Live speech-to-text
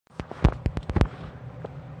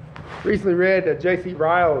recently read J.C.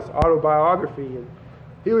 Ryle's autobiography, and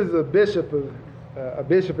he was a bishop in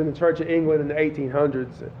the Church of England in the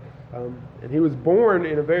 1800s, and he was born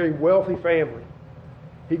in a very wealthy family.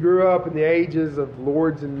 He grew up in the ages of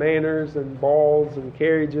lords and manors and balls and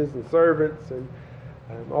carriages and servants and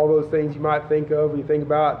all those things you might think of when you think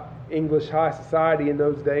about English high society in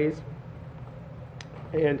those days.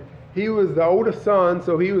 And he was the oldest son,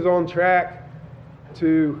 so he was on track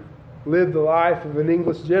to live the life of an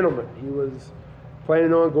English gentleman. He was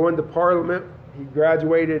planning on going to Parliament. He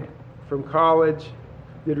graduated from college,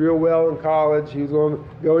 did real well in college. He was going to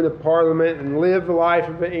go into Parliament and live the life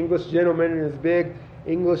of an English gentleman in his big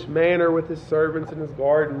English manor with his servants and his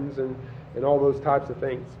gardens and all those types of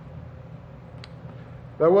things.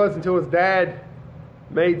 That was until his dad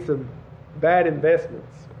made some bad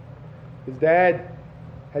investments. His dad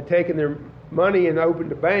had taken their money and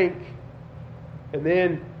opened a bank, and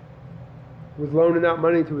then was loaning out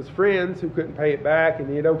money to his friends who couldn't pay it back, and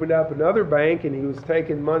he had opened up another bank, and he was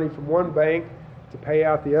taking money from one bank to pay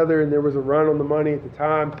out the other, and there was a run on the money at the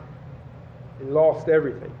time, and he lost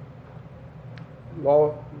everything.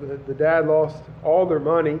 The dad lost all their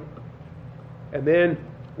money, and then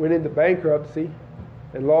went into bankruptcy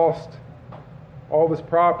and lost all of his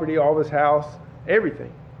property, all of his house,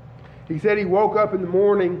 everything. He said he woke up in the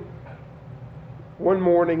morning, one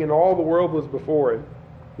morning, and all the world was before him.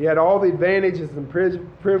 He had all the advantages and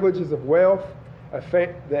privileges of wealth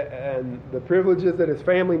and the privileges that his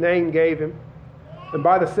family name gave him. And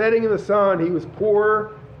by the setting of the sun, he was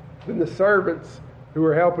poorer than the servants who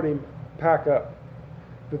were helping him pack up.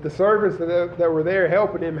 That the servants that were there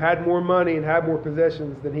helping him had more money and had more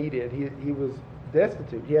possessions than he did. He was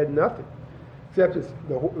destitute. He had nothing except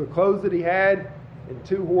the clothes that he had and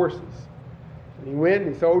 2 horses. And he went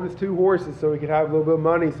and he sold his 2 horses so he could have a little bit of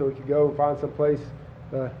money so he could go and find some place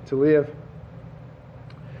to live.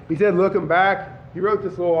 He said, looking back, he wrote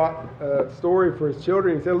this little story for his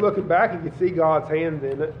children. He said, looking back, he could see God's hand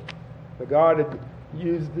in it. That God had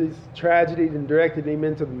used this tragedy and directed him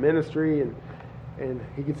into the ministry, and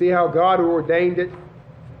he could see how God had ordained it.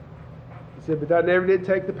 He said, but that never did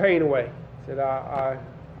take the pain away. He said,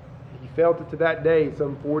 he felt it to that day,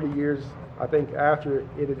 some 40 years, I think, after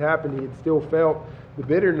it had happened, he had still felt the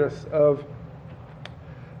bitterness of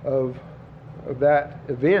that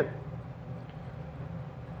event.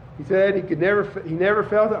 He said he never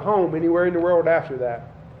felt at home anywhere in the world after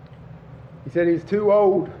that. He said he was too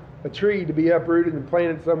old a tree to be uprooted and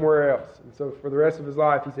planted somewhere else. And so for the rest of his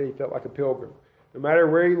life, he said he felt like a pilgrim. No matter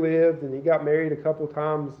where he lived, and he got married a couple of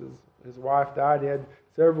times, his wife died, he had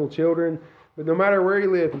several children, but no matter where he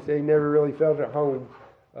lived, he said he never really felt at home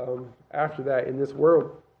after that in this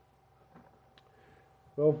world.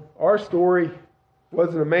 Well, our story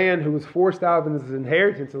wasn't a man who was forced out of his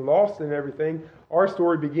inheritance and lost in everything. Our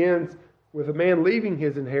story begins with a man leaving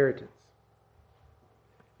his inheritance.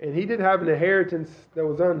 And he didn't have an inheritance that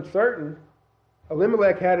was uncertain.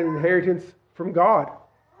 Elimelech had an inheritance from God.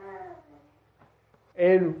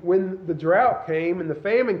 And when the drought came and the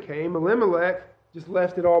famine came, Elimelech just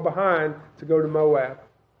left it all behind to go to Moab.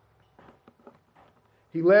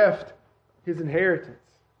 He left his inheritance.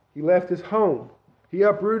 He left his home. He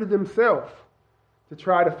uprooted himself to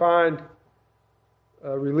try to find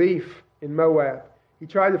relief in Moab. He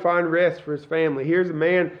tried to find rest for his family. Here's a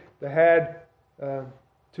man that had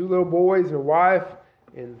 2 little boys and a wife,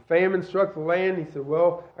 and famine struck the land. He said,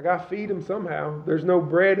 well, I got to feed them somehow. There's no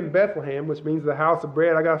bread in Bethlehem, which means the house of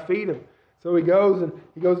bread. I got to feed them. So he goes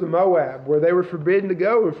to Moab, where they were forbidden to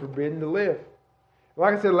go and forbidden to live.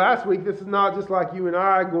 Like I said last week, this is not just like you and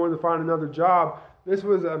I going to find another job. This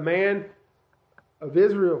was a man of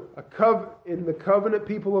Israel, in the covenant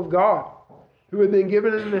people of God, who had been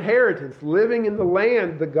given an inheritance, living in the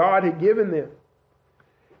land that God had given them.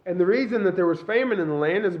 And the reason that there was famine in the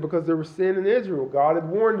land is because there was sin in Israel. God had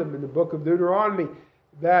warned them in the book of Deuteronomy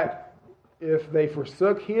that if they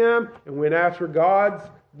forsook Him and went after gods,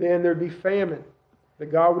 then there'd be famine.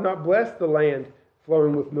 That God would not bless the land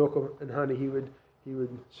flowing with milk and honey. He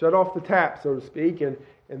would shut off the tap, so to speak, and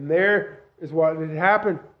there is what had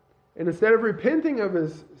happened. And instead of repenting of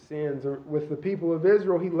his sins with the people of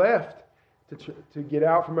Israel, he left to get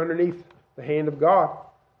out from underneath the hand of God.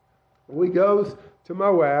 Well, he goes to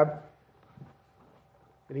Moab,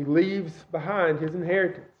 and he leaves behind his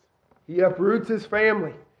inheritance. He uproots his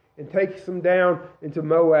family and takes them down into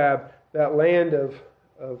Moab, that land of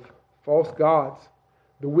false gods.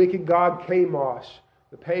 The wicked god Chemosh,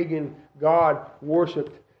 the pagan god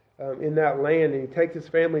worshipped in that land. And he takes his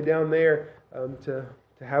family down there to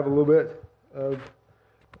have a little bit of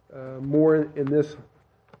more in this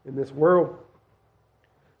world.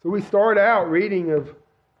 So we start out reading of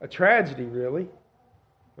a tragedy, really.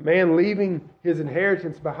 A man leaving his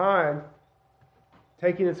inheritance behind,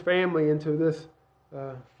 taking his family into this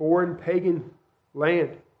foreign pagan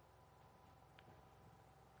land.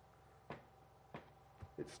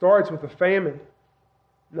 It starts with a famine,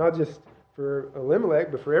 not just for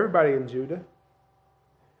Elimelech, but for everybody in Judah.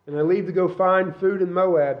 And they leave to go find food in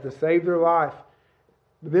Moab to save their life.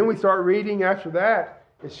 But then we start reading after that,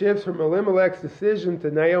 it shifts from Elimelech's decision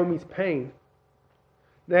to Naomi's pain.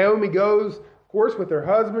 Naomi goes, of course, with her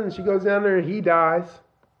husband, and she goes down there and he dies.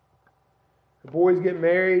 The boys get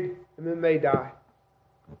married, and then they die.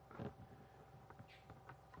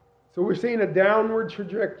 So we're seeing a downward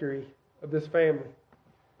trajectory of this family.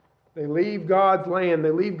 They leave God's land,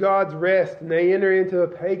 they leave God's rest, and they enter into a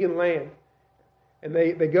pagan land. And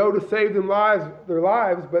they go to save their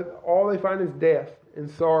lives, but all they find is death and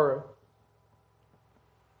sorrow.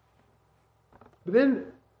 But then,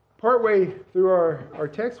 partway through our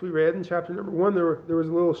text we read in chapter number 1, there was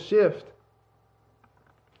a little shift.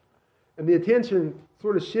 And the attention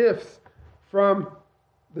sort of shifts from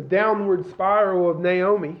the downward spiral of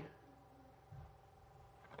Naomi,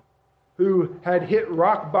 who had hit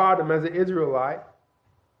rock bottom as an Israelite.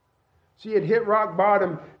 She had hit rock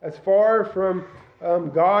bottom as far from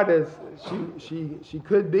God as she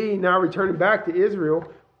could be, now returning back to Israel.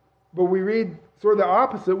 But we read sort of the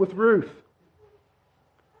opposite with Ruth.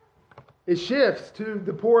 It shifts to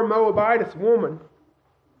the poor Moabitess woman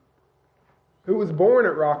who was born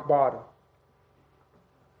at rock bottom.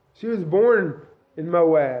 She was born in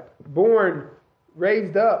Moab,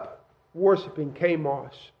 raised up worshiping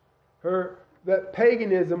Chemosh. That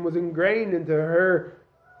paganism was ingrained into her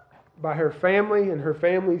by her family and her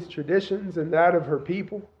family's traditions and that of her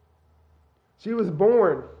people. She was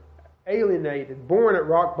born alienated, born at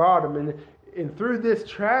rock bottom, and through this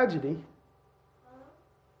tragedy,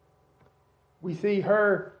 we see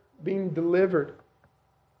her being delivered.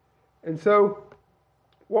 And so,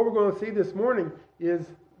 what we're going to see this morning is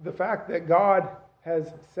the fact that God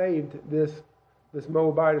has saved this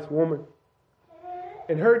Moabitess woman.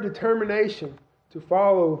 And her determination to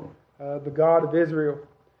follow the God of Israel.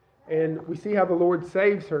 And we see how the Lord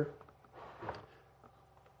saves her.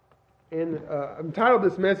 And I've entitled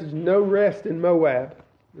this message, No Rest in Moab.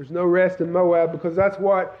 There's no rest in Moab because that's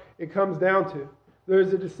what it comes down to.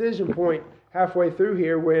 There's a decision point halfway through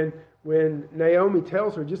here when Naomi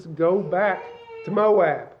tells her, just go back to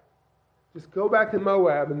Moab. Just go back to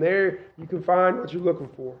Moab, and there you can find what you're looking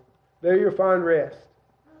for. There you'll find rest.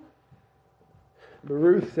 But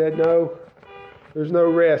Ruth said, no, there's no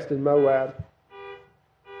rest in Moab.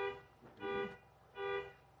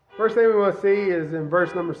 First thing we want to see is in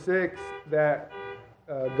verse number 6 that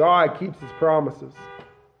God keeps His promises.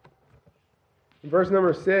 In verse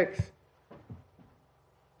number 6,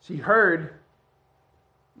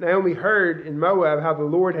 Naomi heard in Moab how the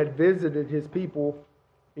Lord had visited His people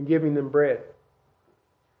in giving them bread.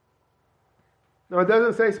 Now it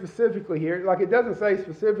doesn't say specifically here, like it doesn't say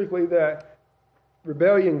specifically that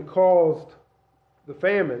rebellion caused the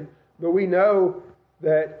famine, but we know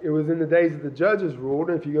that it was in the days of the judges ruled.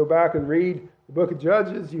 And if you go back and read the book of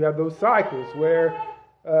Judges, you have those cycles where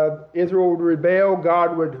Israel would rebel,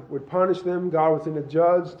 God would punish them, God would send a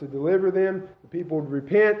judge to deliver them, the people would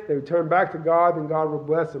repent, they would turn back to God, and God would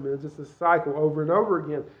bless them. And it's just a cycle over and over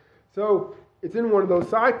again. So it's in one of those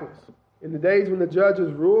cycles. In the days when the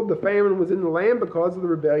judges ruled, the famine was in the land because of the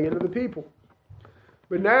rebellion of the people.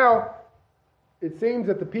 But now, it seems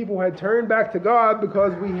that the people had turned back to God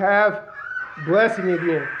because we have blessing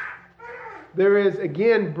again. There is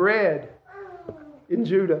again bread in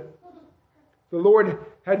Judah. The Lord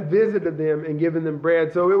had visited them and given them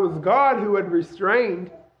bread. So it was God who had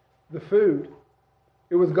restrained the food.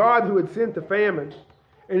 It was God who had sent the famine.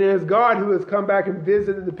 And it is God who has come back and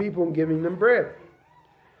visited the people and giving them bread.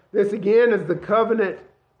 This again is the covenant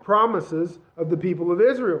promises of the people of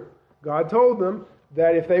Israel. God told them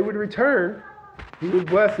that if they would return, He would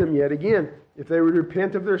bless them yet again. If they would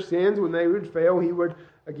repent of their sins, when they would fail, He would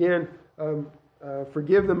again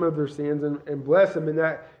forgive them of their sins and bless them in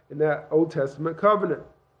that Old Testament covenant.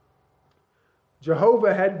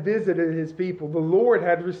 Jehovah had visited His people. The Lord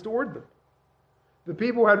had restored them. The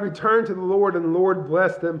people had returned to the Lord, and the Lord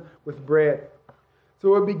blessed them with bread.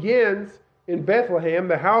 So it begins in Bethlehem,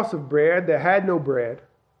 the house of bread that had no bread.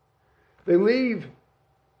 They leave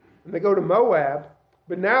and they go to Moab,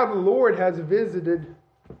 but now the Lord has visited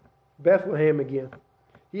Bethlehem again.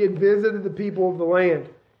 He had visited the people of the land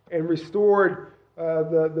and restored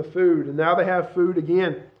the food, and now they have food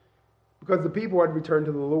again because the people had returned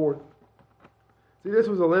to the Lord. See, this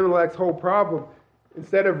was Elimelech's whole problem.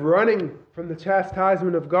 Instead of running from the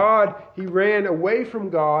chastisement of God, he ran away from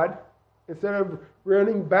God instead of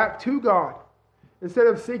running back to God. Instead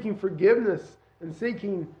of seeking forgiveness and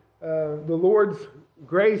seeking the Lord's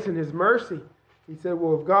grace and His mercy, he said,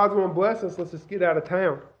 well, if God's going to bless us, let's just get out of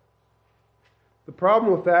town. The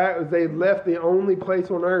problem with that is they left the only place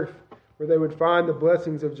on earth where they would find the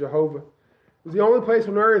blessings of Jehovah. It was the only place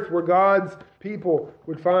on earth where God's people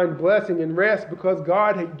would find blessing and rest, because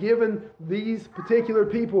God had given these particular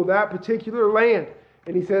people that particular land.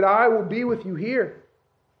 And He said, I will be with you here.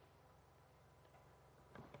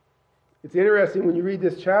 It's interesting when you read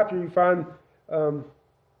this chapter, you find,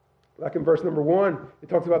 like in verse number 1, it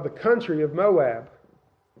talks about the country of Moab.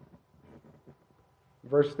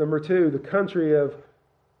 Verse number 2, the country of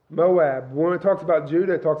Moab. When it talks about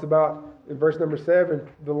Judah, it talks about, in verse number 7,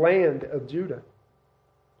 the land of Judah.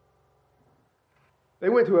 They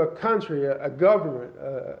went to a country, a government,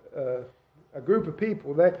 a group of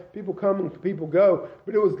people. People come and people go,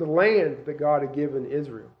 but it was the land that God had given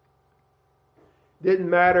Israel. Didn't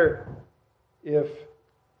matter if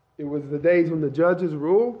it was the days when the judges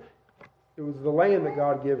ruled, it was the land that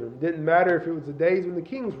God had given. Didn't matter if it was the days when the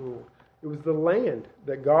kings ruled. It was the land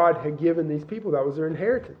that God had given these people. That was their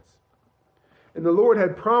inheritance. And the Lord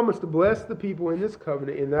had promised to bless the people in this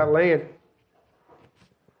covenant, in that land.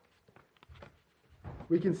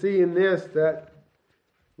 We can see in this that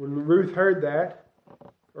when Ruth heard that,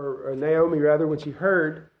 or Naomi rather, when she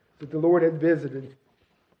heard that the Lord had visited,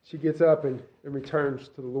 she gets up and returns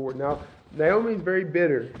to the Lord. Now, Naomi is very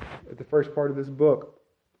bitter at the first part of this book.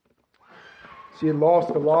 She had lost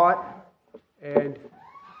a lot, and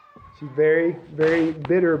she's very, very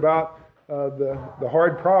bitter about the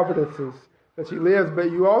hard providences that she lives.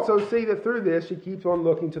 But you also see that through this, she keeps on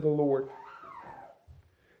looking to the Lord.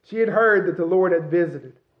 She had heard that the Lord had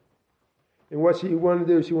visited. And what she wanted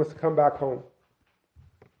to do, she wants to come back home.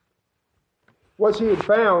 What she had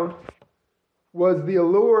found was the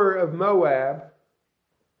allure of Moab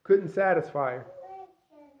couldn't satisfy her.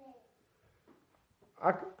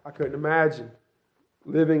 I couldn't imagine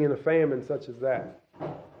living in a famine such as that.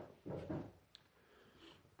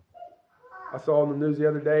 I saw in the news the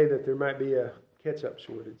other day that there might be a ketchup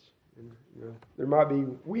shortage. And, there might be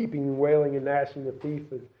weeping and wailing and gnashing of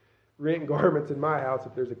teeth and rent garments in my house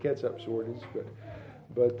if there's a ketchup shortage.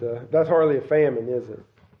 But that's hardly a famine, is it?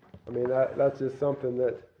 I mean, that's just something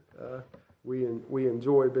that we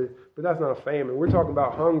enjoy. But that's not a famine. We're talking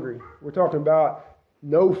about hungry. We're talking about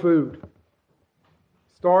no food.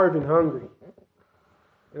 Starving, hungry.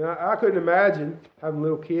 And I couldn't imagine having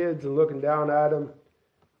little kids and looking down at them,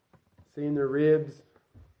 seeing their ribs.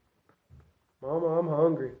 Mama, I'm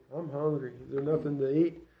hungry. I'm hungry. Is there nothing to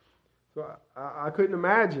eat? So I couldn't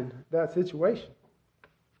imagine that situation.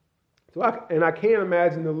 I can't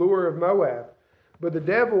imagine the lure of Moab. But the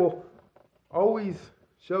devil always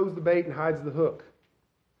shows the bait and hides the hook.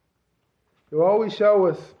 He'll always show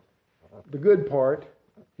us the good part.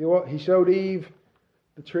 He showed Eve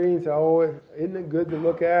the tree and said, oh, isn't it good to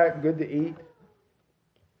look at, good to eat?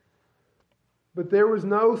 But there was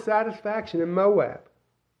no satisfaction in Moab.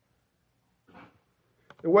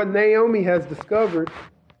 And what Naomi has discovered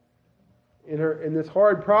in this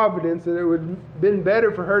hard providence, that it would have been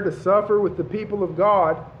better for her to suffer with the people of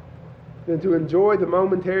God than to enjoy the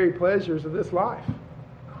momentary pleasures of this life.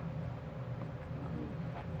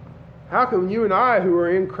 How can you and I, who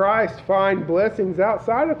are in Christ, find blessings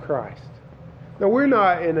outside of Christ? Now, we're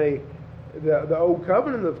not in the old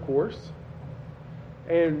covenant, of course,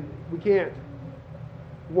 and we can't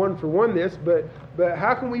one for one this, but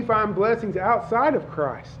how can we find blessings outside of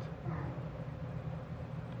Christ?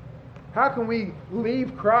 How can we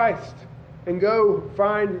leave Christ and go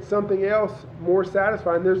find something else more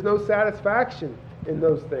satisfying? There's no satisfaction in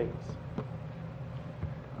those things.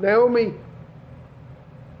 Naomi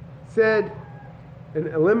said, and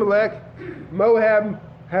Elimelech, Moab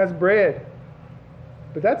has bread.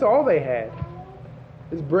 But that's all they had,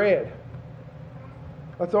 is bread.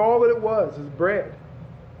 That's all that it was, is bread.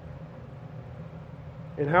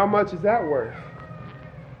 And how much is that worth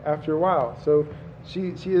after a while? So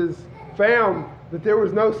she has found that there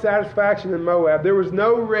was no satisfaction in Moab. There was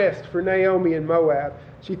no rest for Naomi in Moab.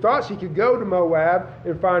 She thought she could go to Moab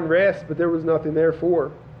and find rest, but there was nothing there for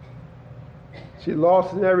her. She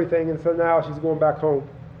lost in everything, and so now she's going back home.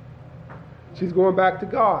 She's going back to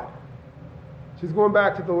God. She's going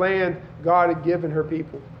back to the land God had given her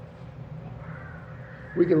people.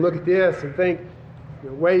 We can look at this and think,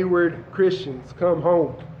 wayward Christians, come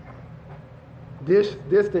home.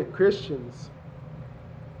 Distant Christians,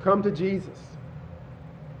 come to Jesus.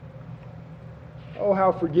 Oh,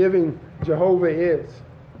 how forgiving Jehovah is.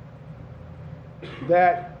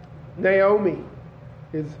 that Naomi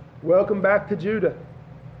is welcome back to Judah.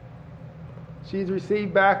 She's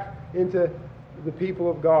received back into the people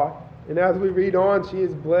of God. And as we read on, she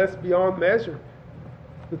is blessed beyond measure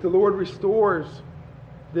that the Lord restores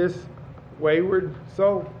this wayward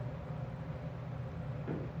soul.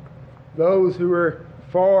 Those who are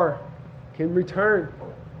far can return.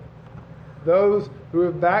 Those who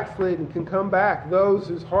have backslidden can come back. Those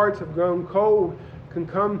whose hearts have grown cold can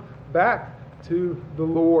come back to the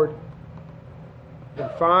Lord and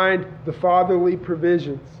find the fatherly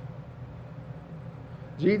provisions.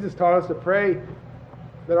 Jesus taught us to pray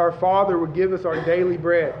that our Father would give us our daily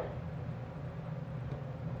bread.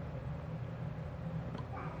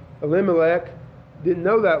 Elimelech didn't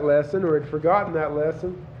know that lesson or had forgotten that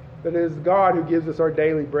lesson, but it is God who gives us our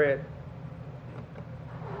daily bread.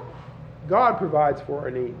 God provides for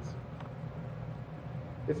our needs.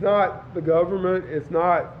 It's not the government, it's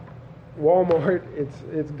not Walmart,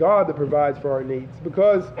 it's God that provides for our needs.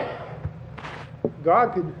 Because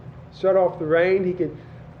God could shut off the rain. He could.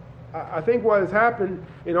 I think what has happened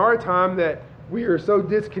in our time that we are so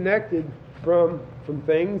disconnected from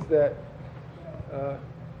things that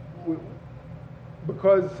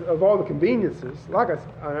because of all the conveniences. Like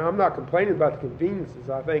I'm not complaining about the conveniences.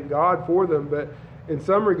 I thank God for them, but in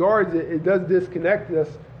some regards, it does disconnect us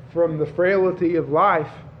from the frailty of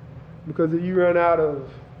life. Because if you run out of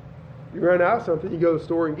something, you go to the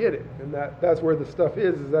store and get it, and that's where the stuff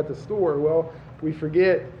is at the store. Well, we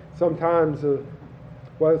forget sometimes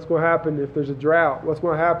what's going to happen if there's a drought. What's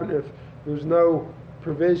going to happen if there's no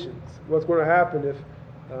provisions? What's going to happen if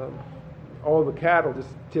all the cattle just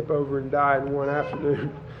tip over and die in one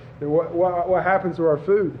afternoon? And what happens to our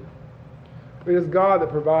food? It is God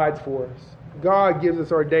that provides for us. God gives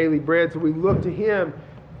us our daily bread, so we look to Him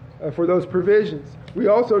for those provisions. We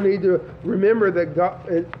also need to remember that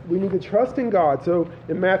God, we need to trust in God. So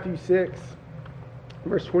in Matthew 6,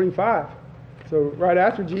 verse 25, so right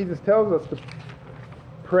after Jesus tells us to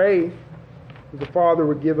pray that the Father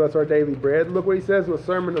would give us our daily bread, look what He says in the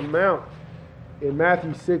Sermon on the Mount in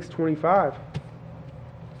Matthew 6:25.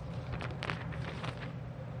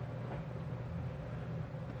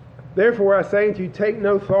 Therefore I say unto you, take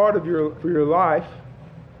no thought for your life,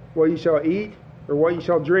 what you shall eat, or what you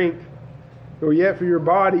shall drink, nor yet for your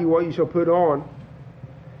body what you shall put on.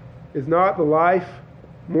 Is not the life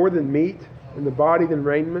more than meat, and the body than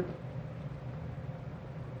raiment?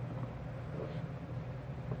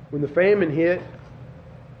 When the famine hit,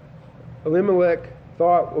 Elimelech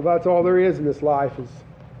thought, well, that's all there is in this life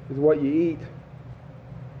is what you eat.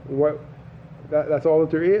 And that's all that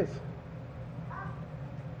there is.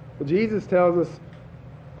 Well, Jesus tells us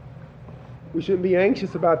we shouldn't be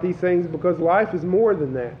anxious about these things because life is more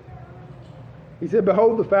than that. He said,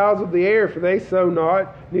 behold the fowls of the air, for they sow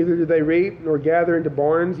not, neither do they reap, nor gather into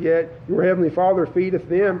barns, yet your heavenly Father feedeth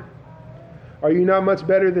them. Are you not much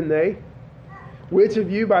better than they? Which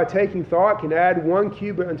of you by taking thought can add 1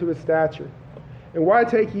 cubit unto his stature? And why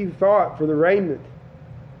take ye thought for the raiment?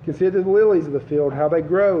 Consider the lilies of the field, how they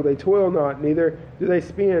grow. They toil not, neither do they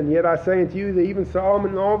spin. Yet I say unto you that even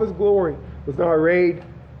Solomon in all of his glory was not arrayed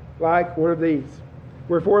like one of these.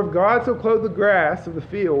 Wherefore if God so clothe the grass of the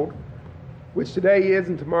field, which today is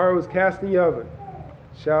and tomorrow is cast in the oven,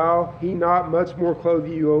 shall He not much more clothe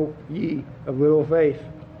you, O ye of little faith?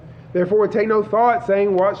 Therefore take no thought,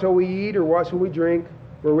 saying, what shall we eat, or what shall we drink,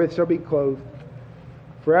 wherewith shall be clothed?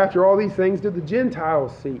 For after all these things do the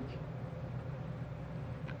Gentiles seek.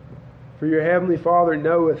 For your heavenly Father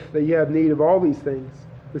knoweth that ye have need of all these things.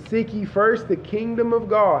 But seek ye first the kingdom of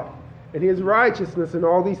God, and His righteousness, and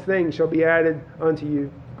all these things shall be added unto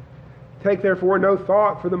you. Take therefore no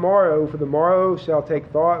thought for the morrow shall take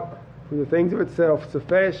thought for the things of itself.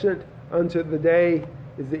 Sufficient unto the day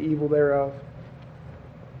is the evil thereof.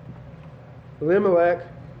 Elimelech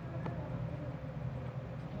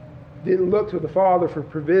didn't look to the Father for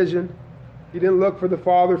provision. He didn't look for the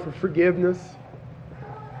Father for forgiveness.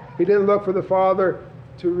 He didn't look for the Father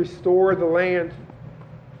to restore the land.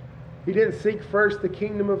 He didn't seek first the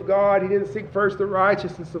kingdom of God. He didn't seek first the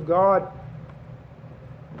righteousness of God.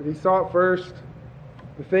 But he sought first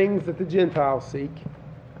the things that the Gentiles seek.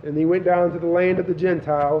 And he went down to the land of the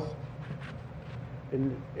Gentiles.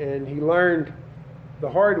 And he learned the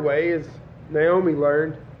hard way, as Naomi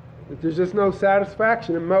learned, that there's just no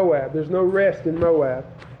satisfaction in Moab. There's no rest in Moab.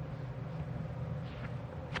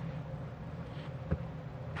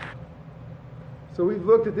 So we've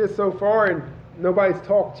looked at this so far, and nobody's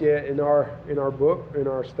talked yet in our book, in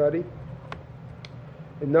our study.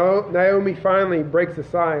 And Naomi finally breaks the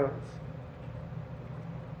silence.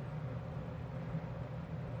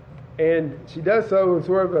 And she does so in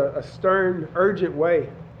sort of a stern, urgent way.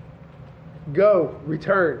 Go,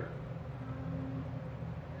 return.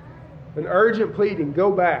 An urgent pleading,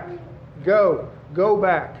 go back. Go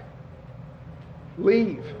back.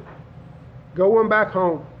 Leave. Go on back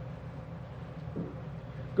home.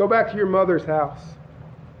 Go back to your mother's house.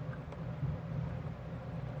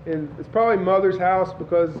 And it's probably mother's house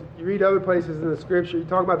because you read other places in the scripture, you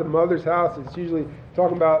talk about the mother's house, it's usually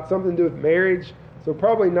talking about something to do with marriage. So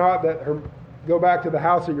probably not that go back to the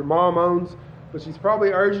house that your mom owns, but she's probably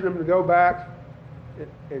urging them to go back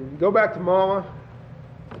and go back to mama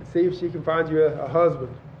and see if she can find you a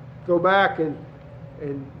husband. Go back and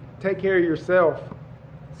take care of yourself.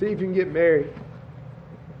 See if you can get married.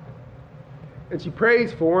 And she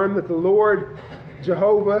prays for him that the Lord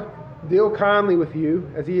Jehovah deal kindly with you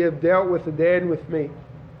as he have dealt with the dead and with me.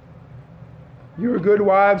 You were good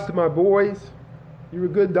wives to my boys. You were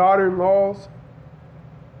good daughter-in-laws.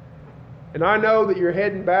 And I know that you're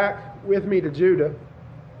heading back with me to Judah.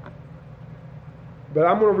 But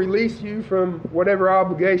I'm going to release you from whatever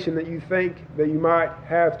obligation that you think that you might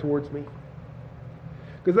have towards me.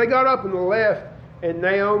 Because they got up and left, and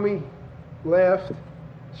Naomi left.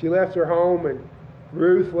 She left her home, and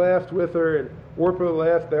Ruth left with her, and Orpah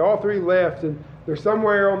left. They all three left, and they're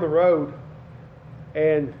somewhere on the road.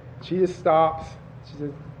 And she just stops. She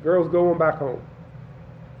says, girls, go on back home.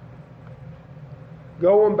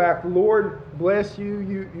 Go on back. Lord bless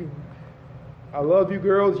you. I love you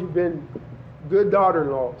girls. You've been good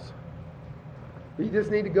daughter-in-laws. But you just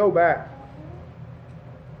need to go back.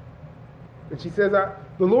 And she says,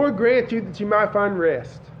 the Lord grant you that you might find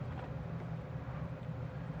rest.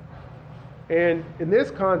 And in this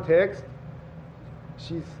context,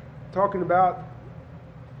 she's talking about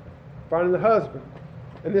finding the husband.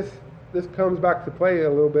 And this comes back to play a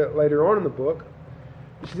little bit later on in the book.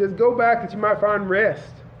 She says, go back that you might find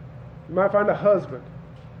rest. You might find a husband.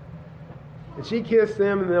 And she kissed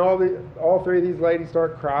them, and then all three of these ladies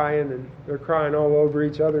start crying, and they're crying all over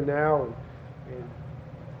each other now.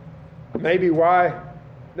 And maybe why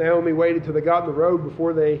Naomi waited till they got on the road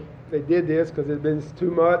before they did this, because it had been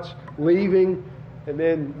too much leaving, and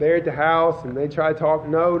then they're at the house, and they try to talk,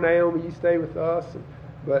 no, Naomi, you stay with us.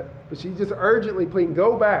 But she's just urgently pleading,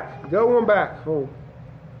 go back, go on back home.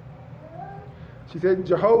 She said,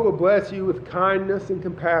 Jehovah bless you with kindness and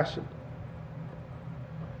compassion.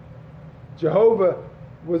 Jehovah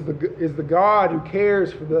is the God who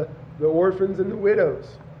cares for the orphans and the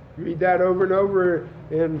widows. You read that over and over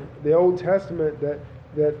in the Old Testament, that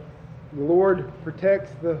the Lord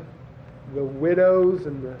protects the widows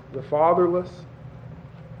and the fatherless.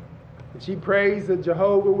 And she prays that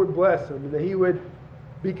Jehovah would bless them and that he would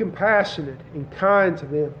be compassionate and kind to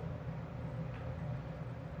them.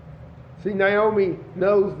 See, Naomi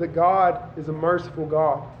knows that God is a merciful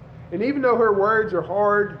God. And even though her words are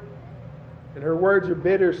hard and her words are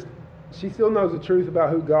bitter, she still knows the truth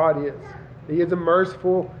about who God is. He is a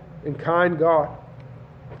merciful and kind God.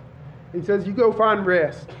 He says, you go find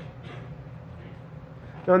rest.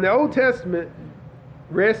 Now in the Old Testament,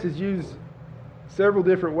 rest is used several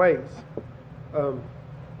different ways.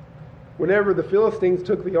 Whenever the Philistines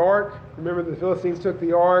took the ark, remember the Philistines took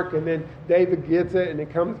the ark, and then David gets it, and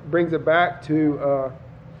it brings it back to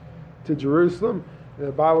Jerusalem. And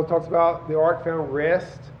the Bible talks about the ark found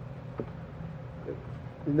rest,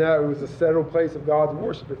 and that it was a settled place of God's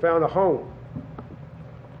worship. It found a home.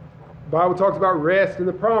 The Bible talks about rest in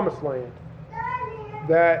the Promised Land,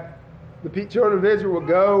 that the children of Israel would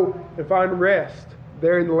go and find rest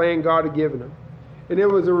there in the land God had given them. And it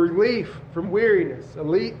was a relief from weariness, a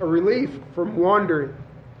relief from wandering,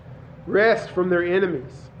 rest from their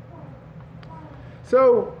enemies.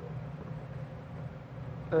 So,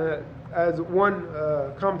 as one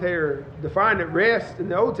commentator defined it, rest in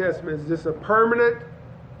the Old Testament is just a permanent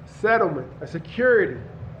settlement, a security,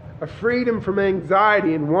 a freedom from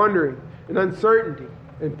anxiety and wandering and uncertainty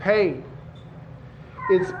and pain.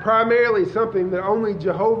 It's primarily something that only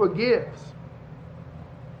Jehovah gives.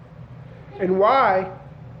 And why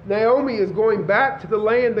Naomi is going back to the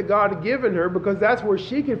land that God had given her, because that's where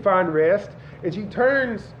she can find rest. And she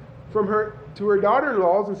turns to her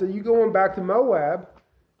daughter-in-laws and says, you go on back to Moab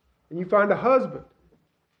and you find a husband.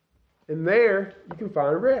 And there you can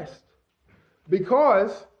find rest.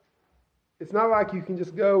 Because it's not like you can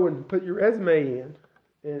just go and put your resume in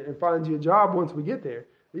and find you a job once we get there.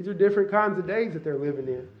 These are different kinds of days that they're living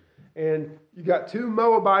in. And you got two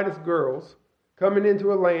Moabitess girls coming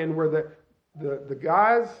into a land where the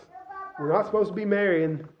guys were not supposed to be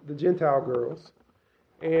marrying the Gentile girls.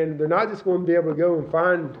 And they're not just going to be able to go and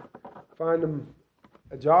find them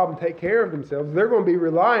a job and take care of themselves. They're going to be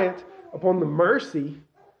reliant upon the mercy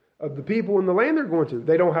of the people in the land they're going to.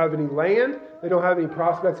 They don't have any land. They don't have any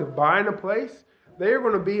prospects of buying a place. They're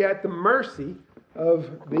going to be at the mercy of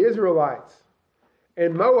the Israelites.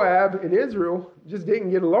 And Moab and Israel just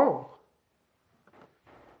didn't get along.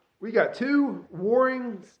 We got two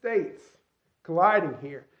warring states colliding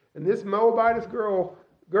here. And this Moabitess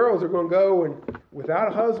girls are going to go and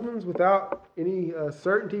without husbands, without any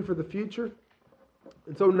certainty for the future.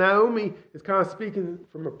 And so Naomi is kind of speaking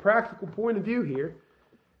from a practical point of view here.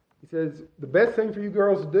 He says, the best thing for you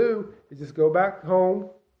girls to do is just go back home,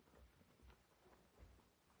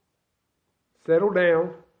 settle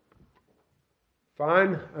down,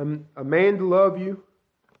 find a man to love you,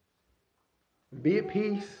 be at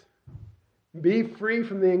peace, be free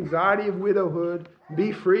from the anxiety of widowhood,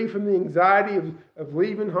 be free from the anxiety of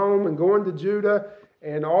leaving home and going to Judah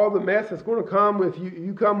and all the mess that's going to come if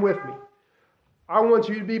you come with me. I want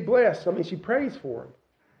you to be blessed. I mean, she prays for him,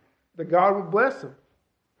 that God would bless him.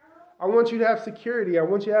 I want you to have security. I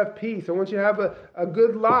want you to have peace. I want you to have a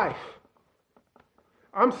good life.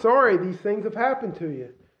 I'm sorry these things have happened to you,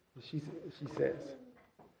 she says.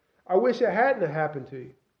 I wish it hadn't happened to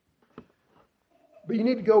you. But you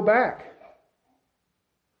need to go back.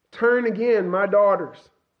 Turn again, my daughters.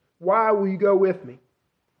 Why will you go with me?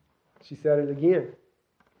 She said it again.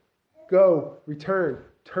 Go, return,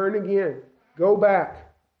 turn again, go back.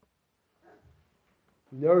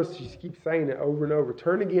 Notice she keeps saying it over and over.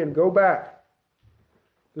 Turn again, go back.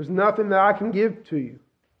 There's nothing that I can give to you.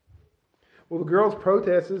 Well, the girls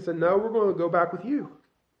protested and said, no, we're going to go back with you.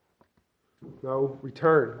 No,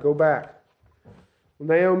 return, go back. Well,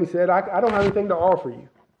 Naomi said, I don't have anything to offer you.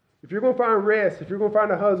 If you're going to find rest, if you're going to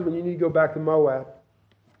find a husband, you need to go back to Moab.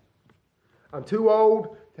 I'm too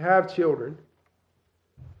old to have children.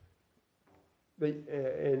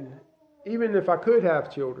 And even if I could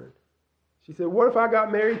have children, she said, what if I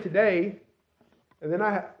got married today and then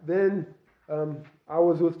I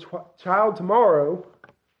was with child tomorrow?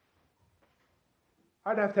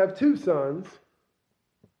 I'd have to have two sons.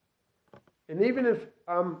 And even if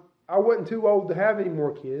I wasn't too old to have any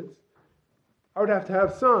more kids, I would have to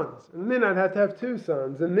have sons. And then I'd have to have two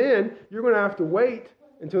sons. And then you're going to have to wait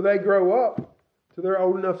until they grow up, till they're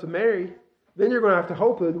old enough to marry. Then you're going to have to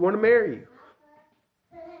hope they'd want to marry you.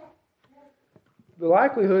 The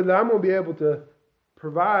likelihood that I'm going to be able to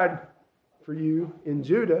provide for you in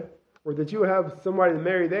Judah, or that you have somebody to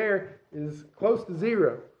marry there, is close to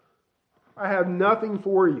zero. I have nothing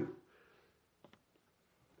for you.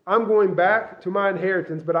 I'm going back to my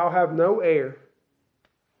inheritance, but I'll have no heir.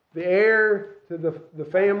 The heir to the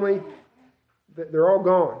family, they're all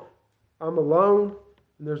gone. I'm alone,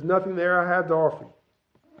 and there's nothing there I have to offer you.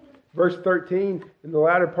 Verse 13, in the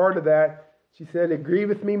latter part of that, she said, it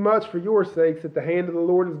grieveth me much for your sakes that the hand of the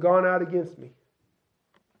Lord has gone out against me.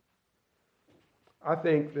 I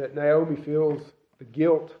think that Naomi feels the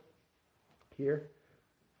guilt here.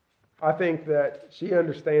 I think that she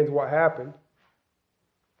understands what happened.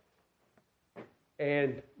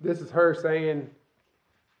 And this is her saying,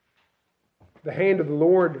 the hand of the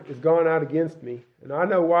Lord has gone out against me. And I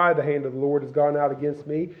know why the hand of the Lord has gone out against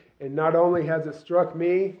me. And not only has it struck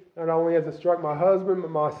me, not only has it struck my husband,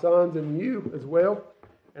 but my sons and you as well.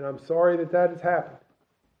 And I'm sorry that has happened.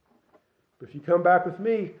 But if you come back with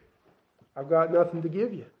me, I've got nothing to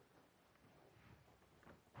give you.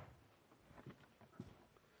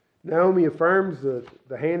 Naomi affirms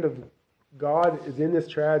the hand of God is in this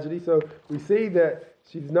tragedy. So we see that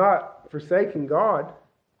she's not forsaking God.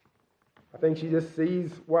 I think she just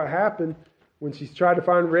sees what happened when she's tried to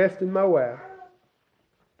find rest in Moab.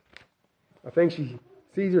 I think she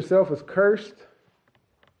sees herself as cursed,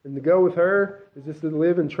 and to go with her is just to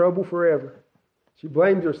live in trouble forever. She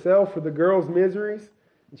blamed herself for the girl's miseries,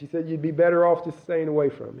 and she said, you'd be better off just staying away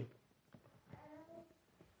from me.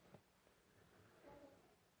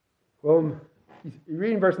 Well, you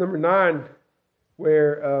read in verse number 9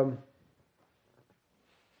 where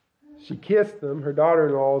she kissed them, her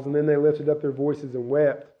daughter-in-laws, and then they lifted up their voices and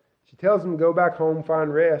wept. She tells them to go back home,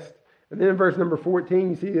 find rest. And then in verse number 14,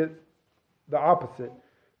 you see it the opposite,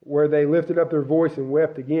 where they lifted up their voice and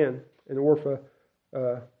wept again. And Orpah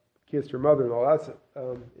kissed her mother-in-law.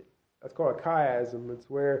 That's called a chiasm. It's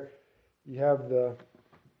where you have the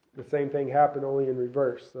same thing happen, only in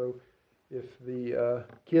reverse. So if the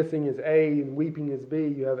kissing is A and weeping is B,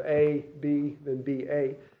 you have A, B, then B,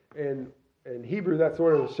 A. And in Hebrew, that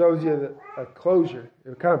sort of shows you a closure.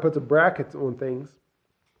 It kind of puts a bracket on things.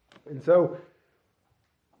 And so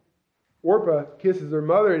Orpah kisses her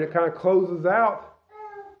mother, and it kind of closes out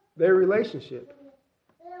their relationship.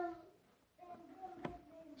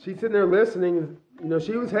 She's sitting there listening. You know,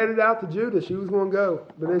 she was headed out to Judah. She was going to go.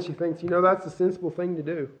 But then she thinks, that's the sensible thing to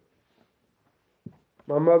do.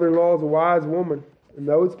 My mother-in-law is a wise woman. And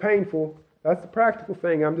though it's painful, that's the practical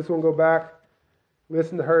thing. I'm just going to go back,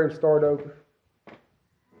 listen to her, and start over.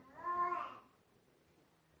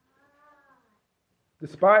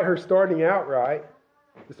 Despite her starting out right,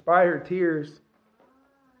 despite her tears,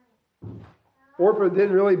 Orpah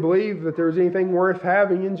didn't really believe that there was anything worth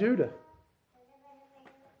having in Judah.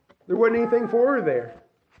 There wasn't anything for her there.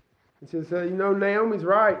 And she said, Naomi's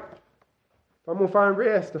right. If I'm going to find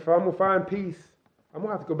rest, if I'm going to find peace, I'm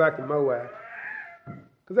going to have to go back to Moab.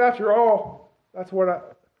 Because after all, that's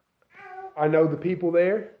what I know the people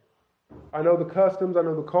there. I know the customs. I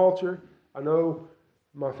know the culture. I know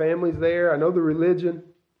my family's there. I know the religion.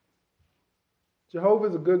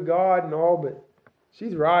 Jehovah's a good God and all, but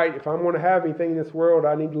she's right. If I'm going to have anything in this world,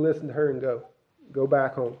 I need to listen to her and go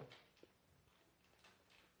back home.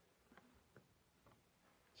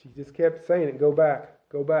 She just kept saying it, go back,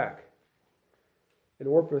 go back. And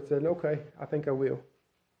Orpah said, okay, I think I will.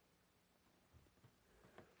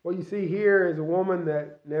 What you see here is a woman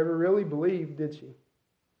that never really believed, did she?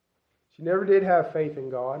 She never did have faith in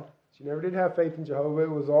God. She never did have faith in Jehovah. It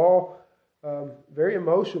was all very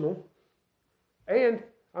emotional. And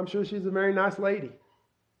I'm sure she's a very nice lady.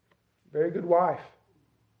 Very good wife.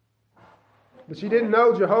 But she didn't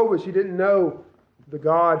know Jehovah. She didn't know the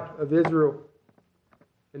God of Israel.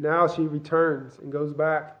 And now she returns and goes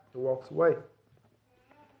back and walks away.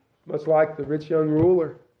 Much like the rich young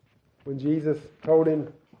ruler, when Jesus told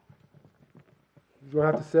him he's going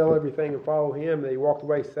to have to sell everything and follow him, that he walked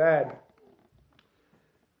away sad.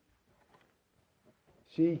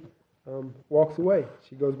 She walks away.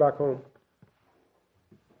 She goes back home.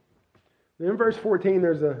 In verse 14,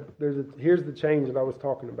 here's the change that I was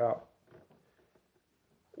talking about.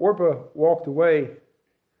 Orpah walked away,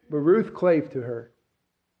 but Ruth clave to her.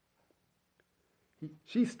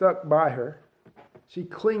 She stuck by her. She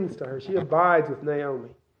clings to her. She abides with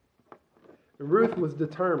Naomi. And Ruth was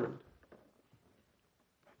determined.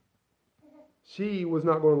 She was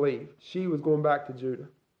not going to leave. She was going back to Judah.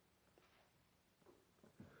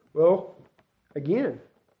 Well, again,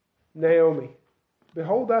 Naomi,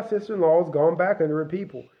 behold, thy sister-in-law is gone back unto her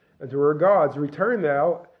people, and to her gods. Return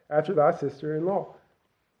thou after thy sister-in-law.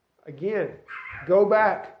 Again, go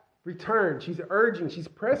back. Return. She's urging, she's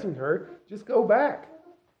pressing her. Just go back.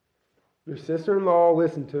 Your sister-in-law,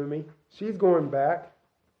 listen to me. She's going back.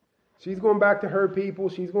 She's going back to her people.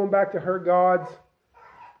 She's going back to her gods.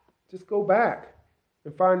 Just go back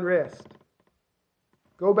and find rest.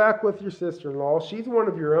 Go back with your sister-in-law. She's one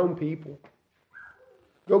of your own people.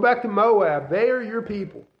 Go back to Moab. They are your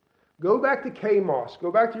people. Go back to Chemosh.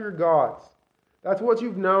 Go back to your gods. That's what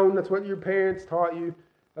you've known. That's what your parents taught you.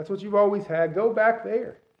 That's what you've always had. Go back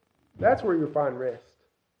there. That's where you'll find rest.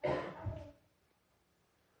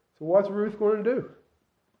 So what's Ruth going to do?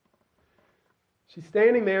 She's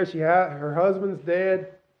standing there. Her husband's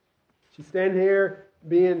dead. She's standing here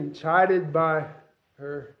being chided by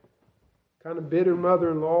her kind of bitter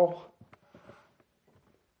mother-in-law.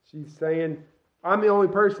 She's saying, I'm the only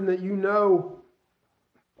person that you know.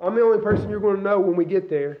 I'm the only person you're going to know when we get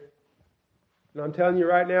there. And I'm telling you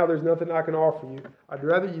right now, there's nothing I can offer you. I'd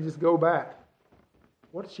rather you just go back.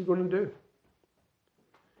 What is she going to do?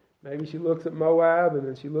 Maybe she looks at Moab and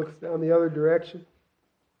then she looks down the other direction.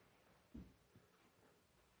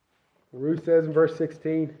 Ruth says in verse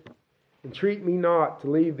 16, entreat me not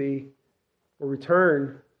to leave thee or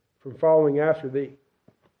return from following after thee.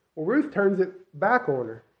 Well, Ruth turns it back on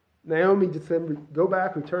her. Naomi just said, go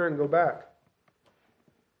back, return, go back.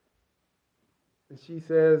 And she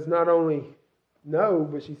says not only no,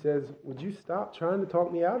 but she says, would you stop trying to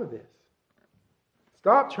talk me out of this?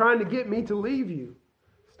 Stop trying to get me to leave you.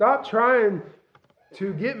 Stop trying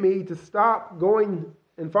to get me to stop going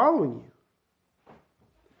and following you.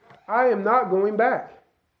 I am not going back.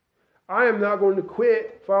 I am not going to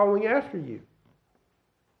quit following after you.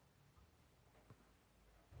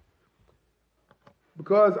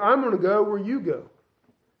 Because I'm going to go where you go.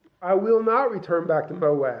 I will not return back to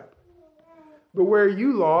Moab. But where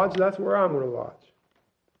you lodge, that's where I'm going to lodge.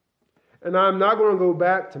 And I'm not going to go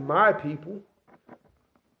back to my people,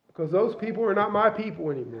 because those people are not my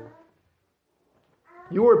people anymore.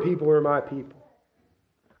 Your people are my people.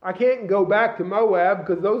 I can't go back to Moab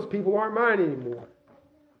because those people aren't mine anymore.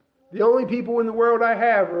 The only people in the world I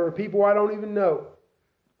have are people I don't even know.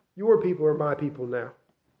 Your people are my people now.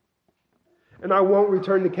 And I won't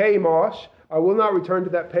return to Chemosh. I will not return to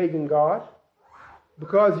that pagan god,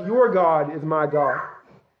 because your God is my God.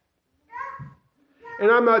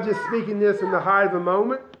 And I'm not just speaking this in the height of a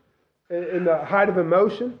moment, in the height of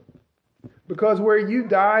emotion, because where you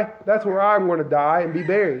die, that's where I'm going to die and be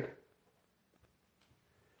buried.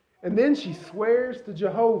 And then she swears to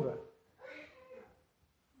Jehovah.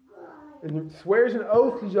 And swears an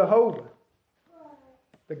oath to Jehovah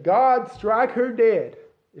that God strike her dead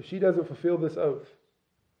if she doesn't fulfill this oath.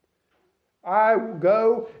 I will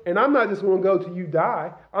go, and I'm not just going to go till you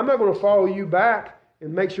die. I'm not going to follow you back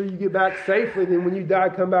and make sure you get back safely. Then when you die,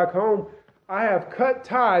 come back home. I have cut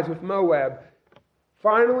ties with Moab,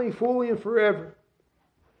 finally, fully, and forever.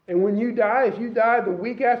 And when you die, if you die the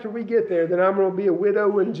week after we get there, then I'm going to be a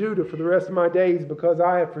widow in Judah for the rest of my days because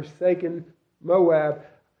I have forsaken Moab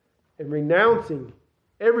and renouncing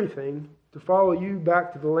everything to follow you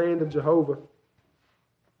back to the land of Jehovah.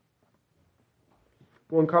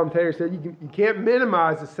 One commentator said you can't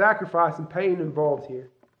minimize the sacrifice and pain involved here.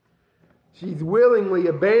 She's willingly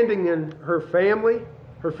abandoning her family,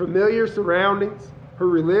 her familiar surroundings, her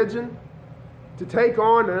religion, to take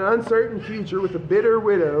on an uncertain future with a bitter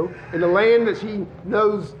widow in a land that she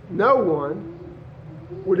knows no one,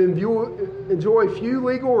 would enjoy few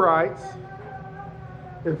legal rights,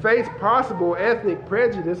 and face possible ethnic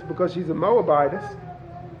prejudice because she's a Moabitess.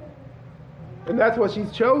 And that's what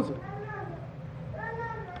she's chosen.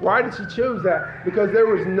 Why did she choose that? Because there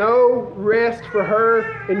was no rest for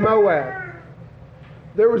her in Moab.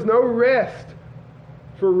 There was no rest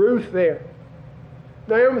for Ruth there.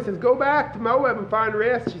 Naomi says, go back to Moab and find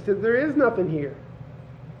rest. She says, there is nothing here.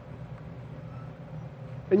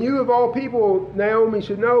 And you of all people, Naomi,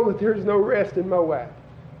 should know that there's no rest in Moab.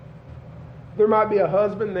 There might be a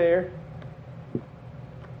husband there,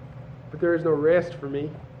 but there is no rest for me.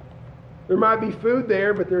 There might be food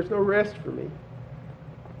there, but there's no rest for me.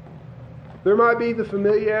 There might be the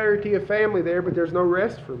familiarity of family there, but there's no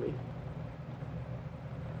rest for me.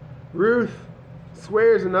 Ruth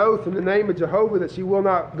swears an oath in the name of Jehovah that she will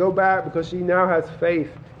not go back because she now has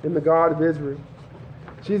faith in the God of Israel.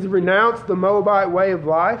 She's renounced the Moabite way of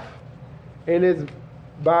life and is,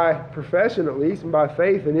 by profession at least, and by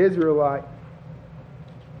faith, an Israelite.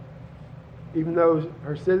 Even though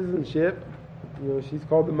her citizenship, she's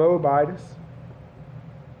called the Moabitess.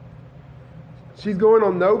 She's going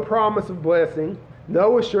on no promise of blessing,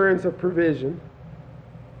 no assurance of provision,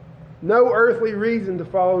 no earthly reason to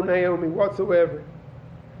follow Naomi whatsoever.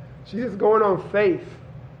 She's just going on faith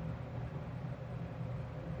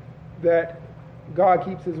that God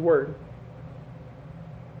keeps His word.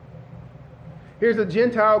 Here's a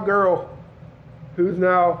Gentile girl who's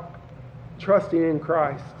now trusting in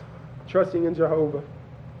Christ, trusting in Jehovah.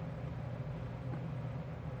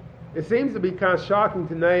 It seems to be kind of shocking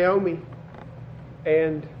to Naomi,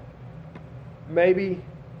 and maybe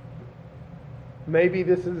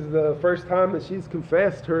this is the first time that she's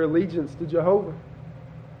confessed her allegiance to Jehovah.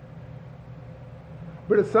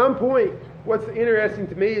 But at some point, what's interesting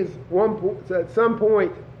to me is at some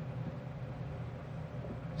point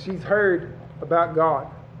she's heard about God.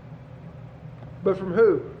 But from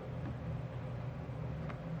who?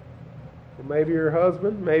 Well, maybe her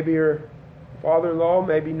husband, maybe her father-in-law,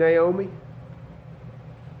 maybe Naomi.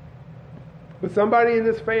 But somebody in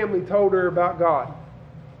this family told her about God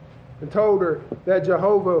and told her that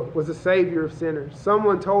Jehovah was a Savior of sinners.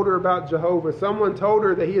 Someone told her about Jehovah. Someone told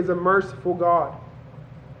her that He is a merciful God.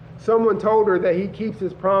 Someone told her that He keeps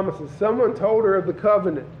His promises. Someone told her of the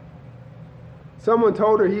covenant. Someone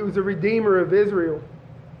told her He was a Redeemer of Israel.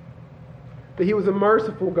 That He was a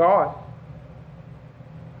merciful God.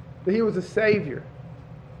 That He was a Savior.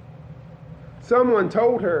 Someone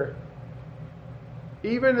told her,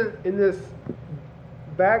 even in this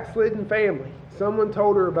backslidden family, someone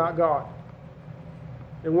told her about God.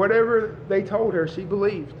 And whatever they told her, she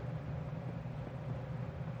believed.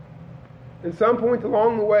 At some point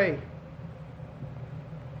along the way,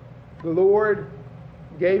 the Lord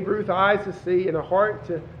gave Ruth eyes to see and a heart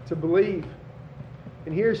to believe.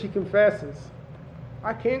 And here she confesses,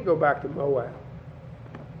 I can't go back to Moab.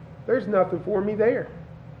 There's nothing for me there.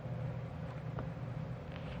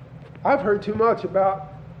 I've heard too much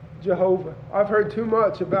about Jehovah. I've heard too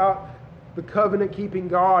much about the covenant-keeping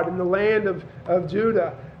God in the land of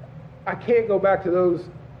Judah. I can't go back to those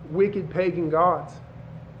wicked pagan gods.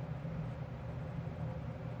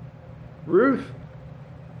 Ruth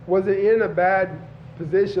wasn't in a bad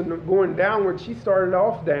position of going downward. She started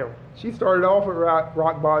off down. She started off at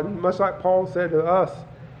rock bottom, much like Paul said to us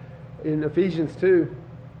in Ephesians 2.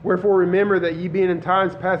 Wherefore remember that ye being in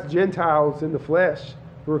times past Gentiles in the flesh,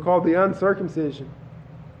 who are called the uncircumcision,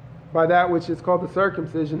 by that which is called the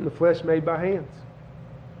circumcision, the flesh made by hands.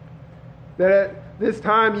 That at this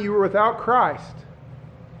time you were without Christ,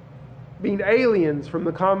 being aliens from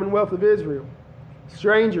the commonwealth of Israel,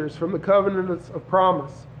 strangers from the covenants of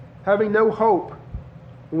promise, having no hope,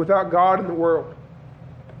 and without God in the world.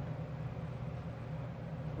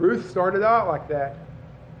 Ruth started out like that.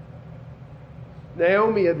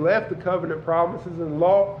 Naomi had left the covenant promises and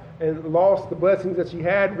lost the blessings that she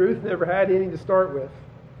had. Ruth never had any to start with.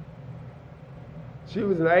 She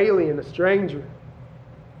was an alien, a stranger,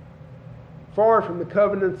 far from the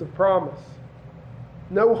covenants of promise.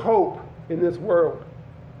 No hope in this world.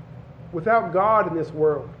 Without God in this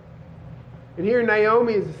world. And here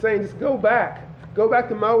Naomi is saying, just go back. Go back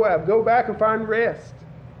to Moab. Go back and find rest.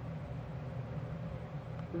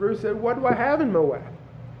 Ruth said, what do I have in Moab?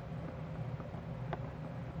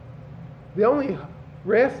 The only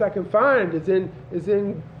rest I can find is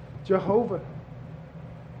in Jehovah.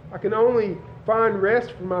 I can only find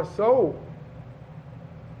rest for my soul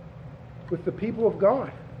with the people of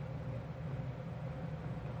God.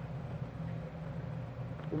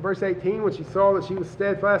 In verse 18, when she saw that she was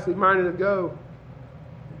steadfastly minded to go,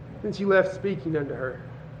 then she left speaking unto her.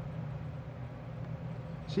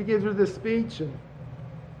 She gives her this speech, and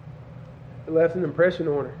it left an impression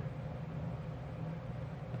on her.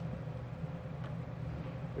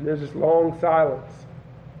 And there's this long silence.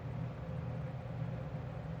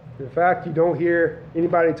 In fact, you don't hear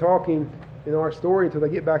anybody talking in our story until they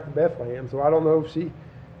get back to Bethlehem. So I don't know if she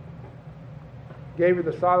gave her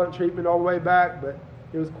the silent treatment all the way back, but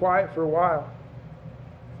it was quiet for a while.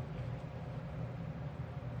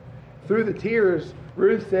 Through the tears,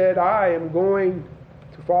 Ruth said, I am going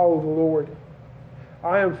to follow the Lord.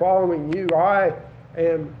 I am following you. I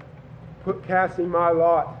am casting my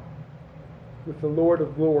lot with the Lord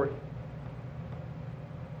of glory.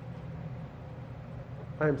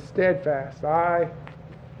 I am steadfast. I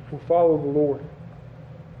will follow the Lord.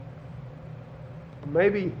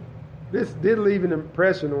 Maybe this did leave an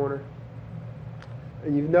impression on her.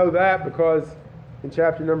 And you know that because in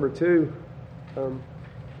chapter number 2, in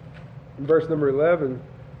verse number 11,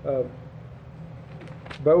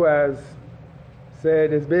 Boaz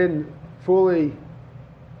said, has been fully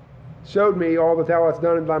showed me all that thou hast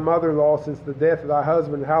done in thy mother-in-law since the death of thy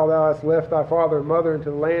husband, how thou hast left thy father and mother into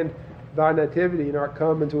the land of thy nativity, and art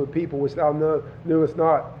come into a people which thou knewest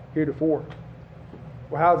not heretofore.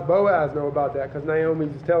 Well, how does Boaz know about that? Because Naomi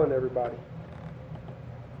is telling everybody.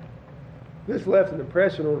 This left an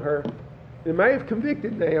impression on her. It may have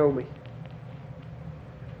convicted Naomi.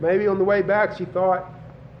 Maybe on the way back she thought,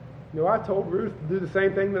 I told Ruth to do the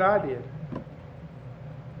same thing that I did.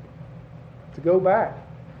 To go back.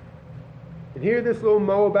 And here this little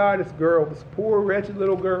Moabitess girl, this poor, wretched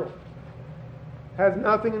little girl, has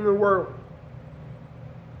nothing in the world,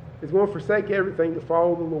 is going to forsake everything to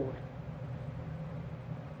follow the Lord.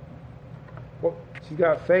 Well, she's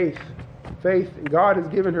got faith. Faith, and God has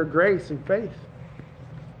given her grace and faith.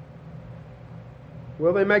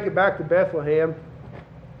 Well, they make it back to Bethlehem.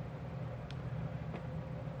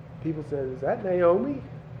 People said, is that Naomi?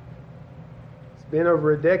 It's been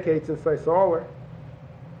over a decade since they saw her.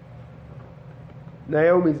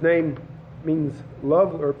 Naomi's name means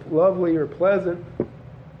lovely or pleasant.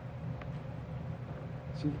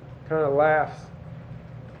 She kind of laughs.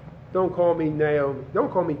 Don't call me Naomi. Don't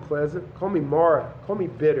call me pleasant. Call me Mara. Call me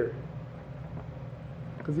bitter.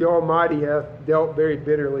 Because the Almighty hath dealt very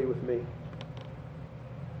bitterly with me.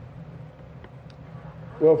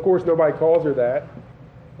 Well, of course, nobody calls her that.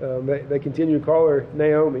 They continue to call her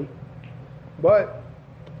Naomi. But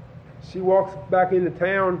she walks back into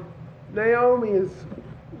town. Naomi, is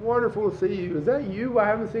wonderful to see you. Is that you? I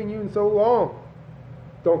haven't seen you in so long.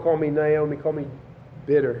 Don't call me Naomi. Call me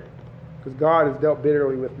bitter. Because God has dealt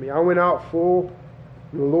bitterly with me. I went out full,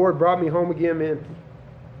 and the Lord brought me home again empty.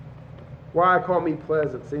 Why call me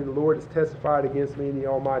pleasant, seeing the Lord has testified against me and the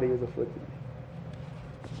Almighty has afflicted me?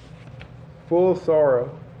 Full of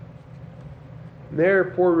sorrow. And there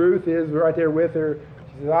poor Ruth is right there with her.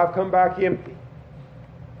 She says, I've come back empty.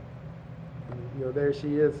 And, there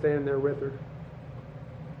she is standing there with her.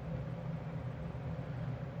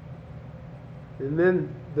 And then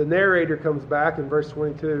the narrator comes back in verse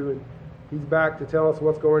 22, and he's back to tell us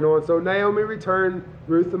what's going on. So Naomi returned,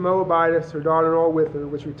 Ruth the Moabitess, her daughter-in-law with her,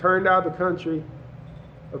 which returned out of the country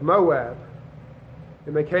of Moab.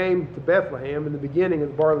 And they came to Bethlehem in the beginning of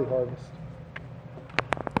the barley harvest.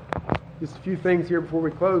 Just a few things here before we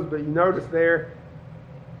close, but you notice there,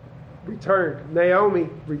 Naomi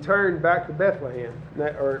returned back to Bethlehem.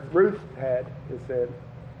 Or Ruth had, it said.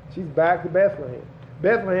 She's back to Bethlehem.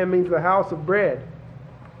 Bethlehem means the house of bread.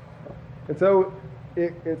 And so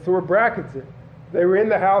it sort of brackets it. They were in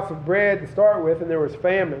the house of bread to start with, and there was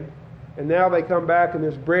famine. And now they come back, and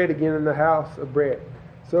there's bread again in the house of bread.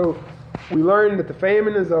 So we learn that the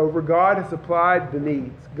famine is over. God has supplied the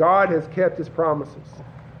needs. God has kept His promises.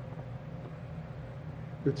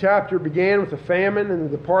 The chapter began with a famine and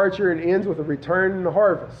the departure and ends with a return and a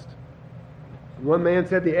harvest. One man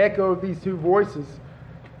said the echo of these two voices.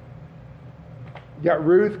 You got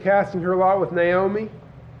Ruth casting her lot with Naomi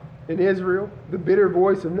in Israel, the bitter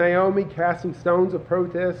voice of Naomi casting stones of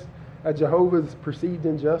protest at Jehovah's perceived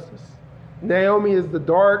injustice. Naomi is the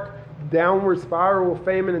dark, downward spiral of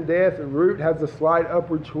famine and death, and Ruth has the slight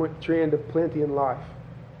upward trend of plenty and life.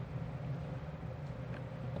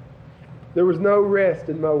 There was no rest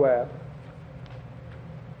in Moab.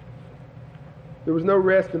 There was no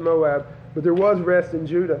rest in Moab, but there was rest in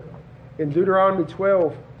Judah. In Deuteronomy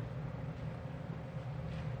 12,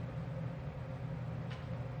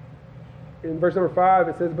 in verse number 5,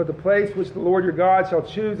 it says, "But the place which the Lord your God shall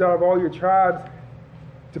choose out of all your tribes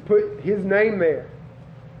to put his name there,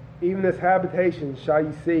 even this habitation shall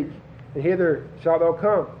ye seek, and hither shalt thou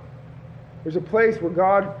come." There's a place where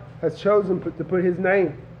God has chosen to put his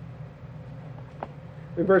name.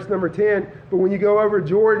 In verse number 10, "But when you go over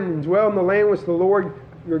Jordan and dwell in the land which the Lord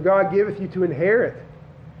your God giveth you to inherit,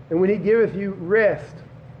 and when he giveth you rest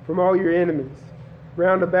from all your enemies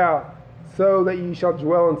round about, so that ye shall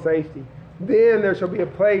dwell in safety, then there shall be a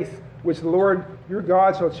place which the Lord your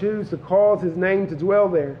God shall choose to cause his name to dwell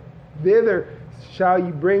there. Thither shall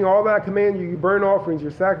you bring all that I command you, your burnt offerings,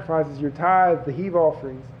 your sacrifices, your tithes, the heave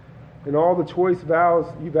offerings, and all the choice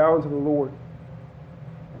vows you vow unto the Lord.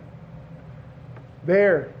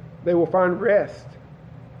 There they will find rest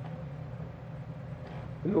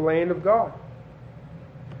in the land of God."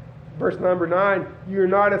 Verse number 9, "You are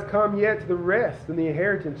not as come yet to the rest and the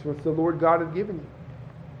inheritance which the Lord God hath given you."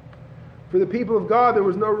 For the people of God, there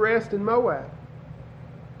was no rest in Moab.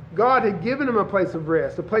 God had given them a place of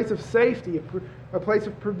rest, a place of safety, a place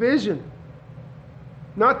of provision.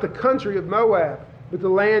 Not the country of Moab, but the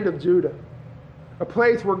land of Judah. A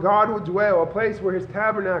place where God would dwell, a place where his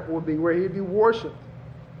tabernacle would be, where he would be worshipped.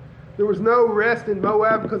 There was no rest in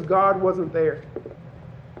Moab because God wasn't there.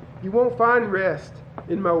 You won't find rest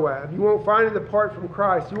in Moab. You won't find it apart from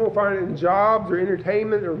Christ. You won't find it in jobs or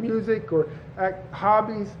entertainment or music or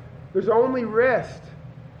hobbies. There's only rest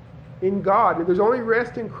in God. There's only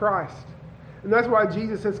rest in Christ. And that's why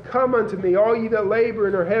Jesus says, "Come unto me, all ye that labor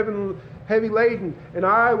and are heavy laden, and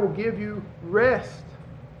I will give you rest."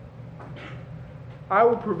 I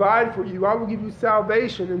will provide for you. I will give you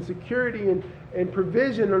salvation and security and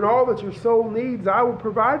provision and all that your soul needs. I will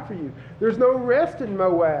provide for you. There's no rest in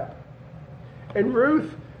Moab. And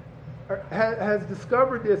Ruth has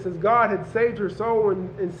discovered this as God had saved her soul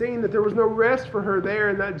and seen that there was no rest for her there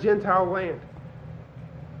in that Gentile land.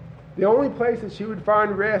 The only place that she would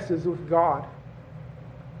find rest is with God.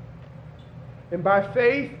 And by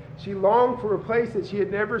faith, she longed for a place that she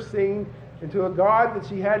had never seen and to a God that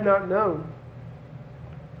she had not known.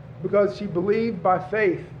 Because she believed by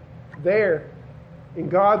faith there in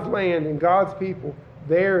God's land, in God's people,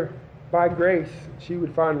 there by grace she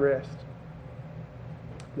would find rest.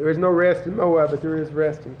 There is no rest in Moab, but there is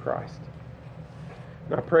rest in Christ.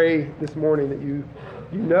 And I pray this morning that you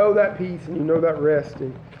know that peace and you know that rest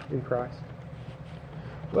in Christ.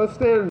 Let's stand.